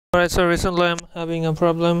Alright, so recently I'm having a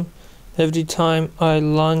problem every time I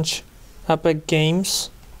launch Epic Games.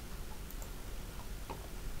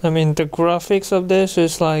 I mean, the graphics of this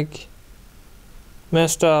is like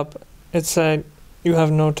messed up. It said you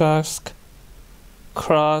have no task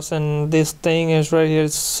cross, and this thing is right here.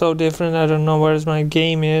 It's so different. I don't know where my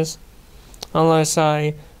game is unless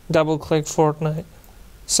I double click Fortnite.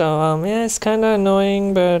 So yeah, it's kind of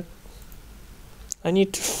annoying, but I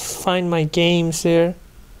need to find my games here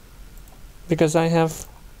because I have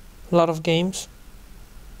a lot of games,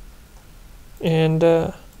 and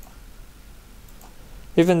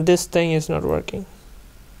even this thing is not working.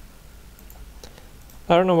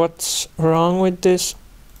 I don't know what's wrong with this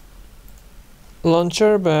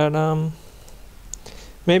launcher, but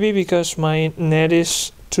maybe because my net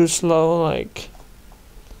is too slow, like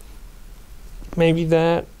maybe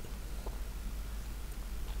that,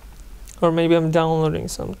 or maybe I'm downloading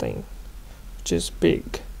something which is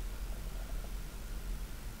big.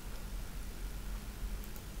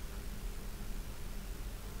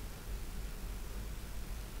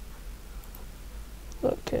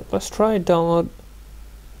 Okay, let's try download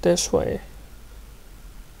this way.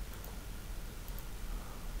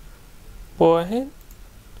 What?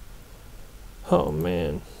 Oh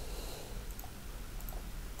man.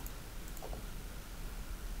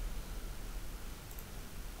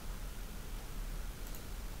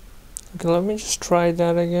 Okay, let me just try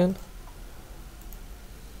that again.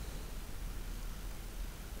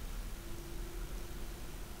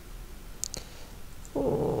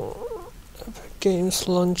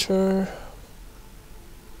 EpicGamesLauncher.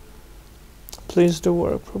 Please do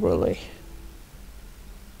work properly.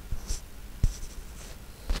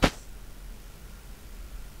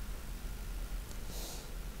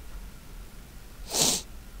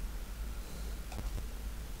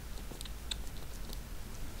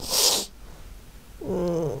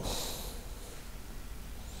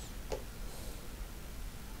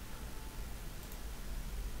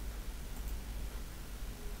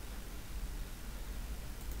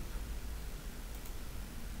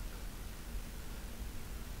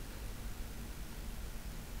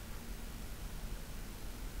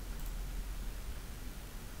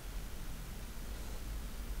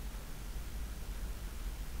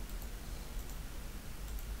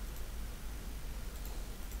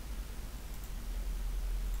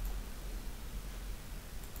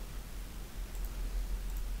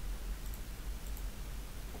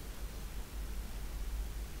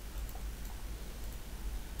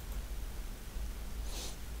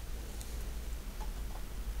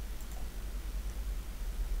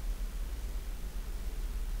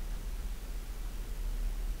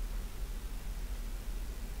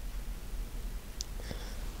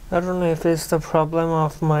 I don't know if it's the problem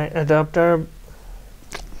of my adapter,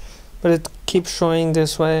 but it keeps showing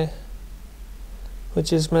this way,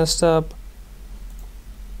 which is messed up.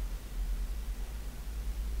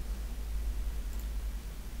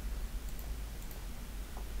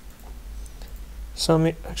 So I'm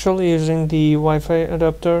actually using the Wi-Fi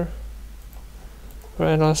adapter.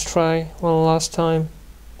 Right, let's try one last time.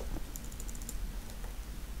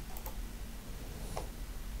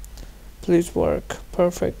 Please work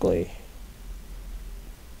perfectly,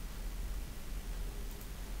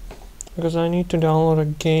 because I need to download a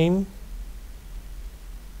game.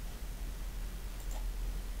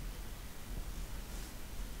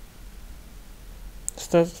 Is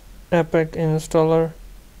that Epic installer?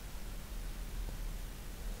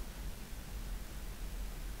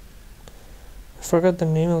 I forgot the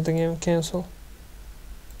name of the game. Cancel.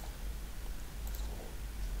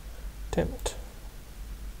 Damn it.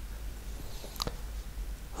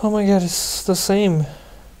 Oh my god, it's the same.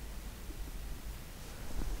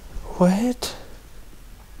 What?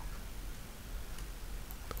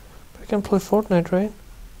 I can play Fortnite, right?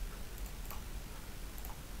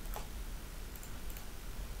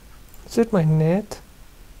 Is it my net?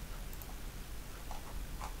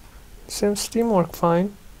 Same Steam work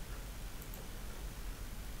fine.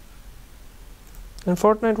 And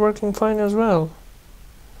Fortnite working fine as well.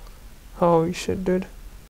 Holy shit, dude.